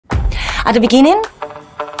At the beginning,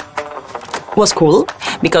 was cool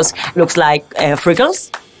because it looks like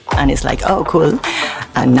freckles, and it's like, oh, cool.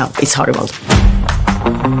 And now it's horrible.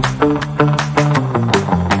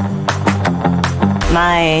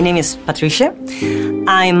 My name is Patricia.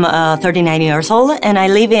 I'm 39 years old, and I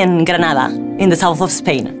live in Granada, in the south of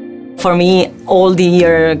Spain. For me, all the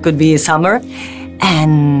year could be summer,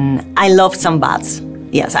 and I love sunbaths.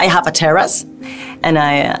 Yes, I have a terrace, and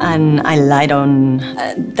I lie on.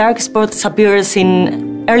 Dark spots appears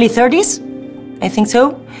in early 30s, I think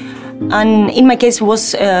so. And in my case, it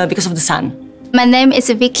was because of the sun. My name is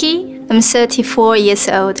Vicky. I'm 34 years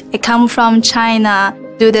old. I come from China.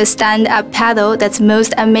 Do the stand-up paddle. That's the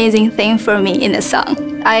most amazing thing for me in the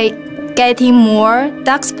sun. I getting more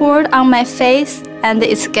dark spot on my face, and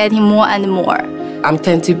it's getting more and more. I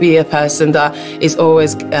tend to be a person that is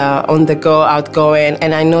always on the go, outgoing,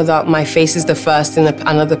 and I know that my face is the first thing that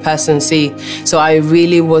another person see. So I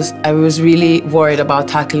was really worried about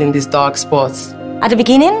tackling these dark spots. At the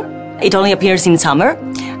beginning, it only appears in summer,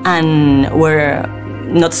 and we're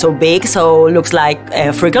not so big, so it looks like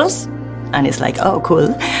freckles, and it's like, oh,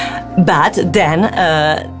 cool. But then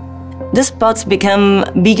the spots become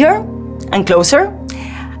bigger and closer,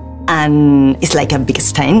 and it's like a big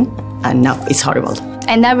stain, and now it's horrible.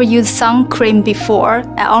 I never used sun cream before.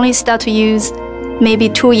 I only started to use maybe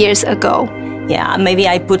 2 years ago. Yeah, maybe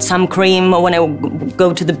I put some cream when I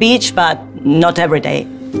go to the beach, but not every day.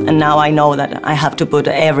 And now I know that I have to put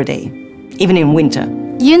it every day, even in winter.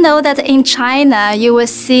 You know that in China, you will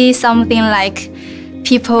see something like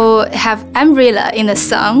people have umbrella in the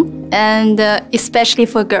sun, and especially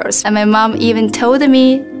for girls. And my mom even told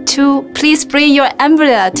me to please bring your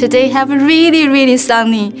umbrella. Today have really, really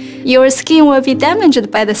sunny. Your skin will be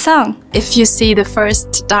damaged by the sun. If you see the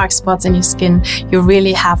first dark spots in your skin, you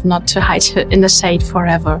really have not to hide it in the shade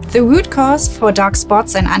forever. The root cause for dark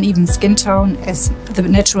spots and uneven skin tone is the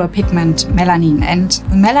natural pigment melanin. And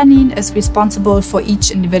melanin is responsible for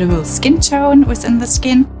each individual skin tone within the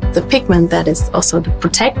skin. The pigment that is also the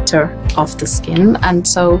protector of the skin. And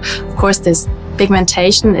so, of course, this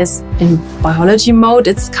pigmentation is in biology mode.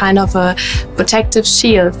 It's kind of a protective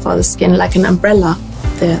shield for the skin, like an umbrella,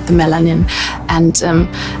 the melanin. And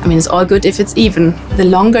I mean, it's all good if it's even. The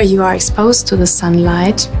longer you are exposed to the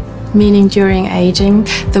sunlight, meaning during aging,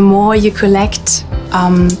 the more you collect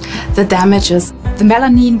the damages. The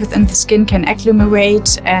melanin within the skin can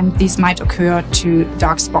agglomerate, and these might occur to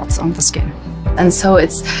dark spots on the skin. And so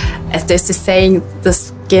it's, as there's this saying, the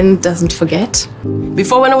skin doesn't forget.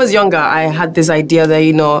 Before, when I was younger, I had this idea that,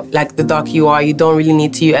 you know, like the dark you are, you don't really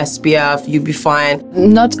need to use SPF, you'll be fine.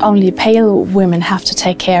 Not only pale women have to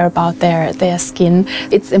take care about their skin,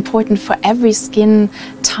 it's important for every skin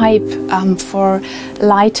type, for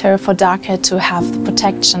lighter, for darker, to have the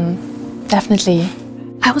protection, definitely.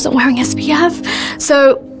 I wasn't wearing SPF,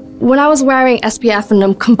 so when I was wearing SPF and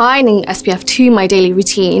I'm combining SPF to my daily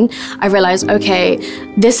routine, I realized, okay,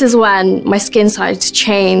 this is when my skin started to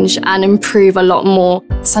change and improve a lot more.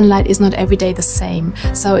 Sunlight is not every day the same,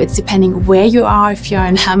 so it's depending where you are. If you're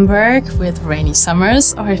in Hamburg with rainy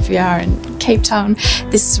summers, or if you are in Cape Town,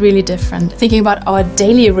 this is really different. Thinking about our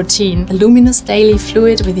daily routine, the luminous daily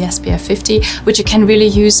fluid with the SPF 50, which you can really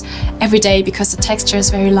use every day because the texture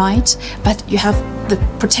is very light, but you have the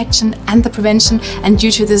protection and the prevention, and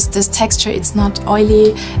due to this texture, it's not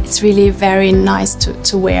oily, it's really very nice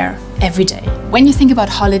to wear every day. When you think about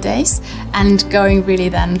holidays and going really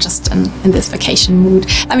then just in this vacation mood,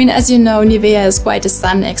 I mean, as you know, NIVEA is quite a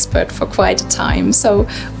sun expert for quite a time, so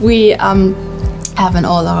we have in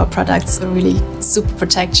all our products a really super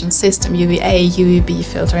protection system, UVA, UVB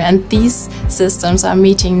filter, and these systems are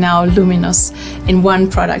meeting now Luminous in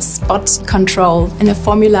one product, spot control, in a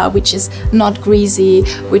formula which is not greasy,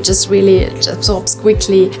 which is really absorbs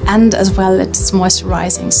quickly, and as well it's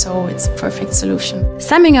moisturizing, so it's a perfect solution.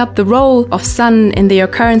 Summing up the role of sun in the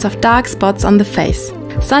occurrence of dark spots on the face.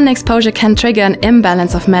 Sun exposure can trigger an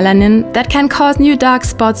imbalance of melanin that can cause new dark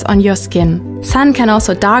spots on your skin. Sun can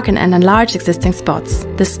also darken and enlarge existing spots.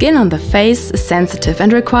 The skin on the face is sensitive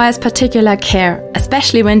and requires particular care,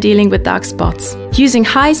 especially when dealing with dark spots. Using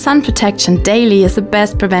high sun protection daily is the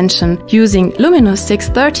best prevention. Using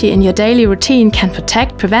Luminous630 in your daily routine can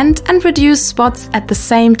protect, prevent, and reduce spots at the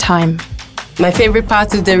same time. My favorite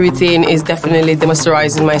part of the routine is definitely the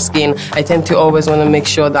moisturizing my skin. I tend to always want to make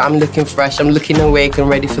sure that I'm looking fresh, I'm looking awake and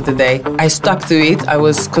ready for the day. I stuck to it. I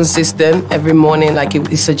was consistent every morning, like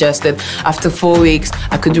it suggested. After 4 weeks,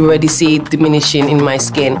 I could already see it diminishing in my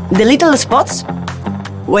skin. The little spots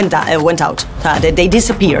went out. They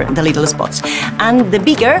disappear, the little spots. And the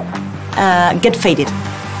bigger get faded.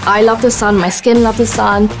 I love the sun, my skin loves the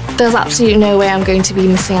sun. There's absolutely no way I'm going to be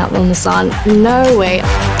missing out on the sun. No way.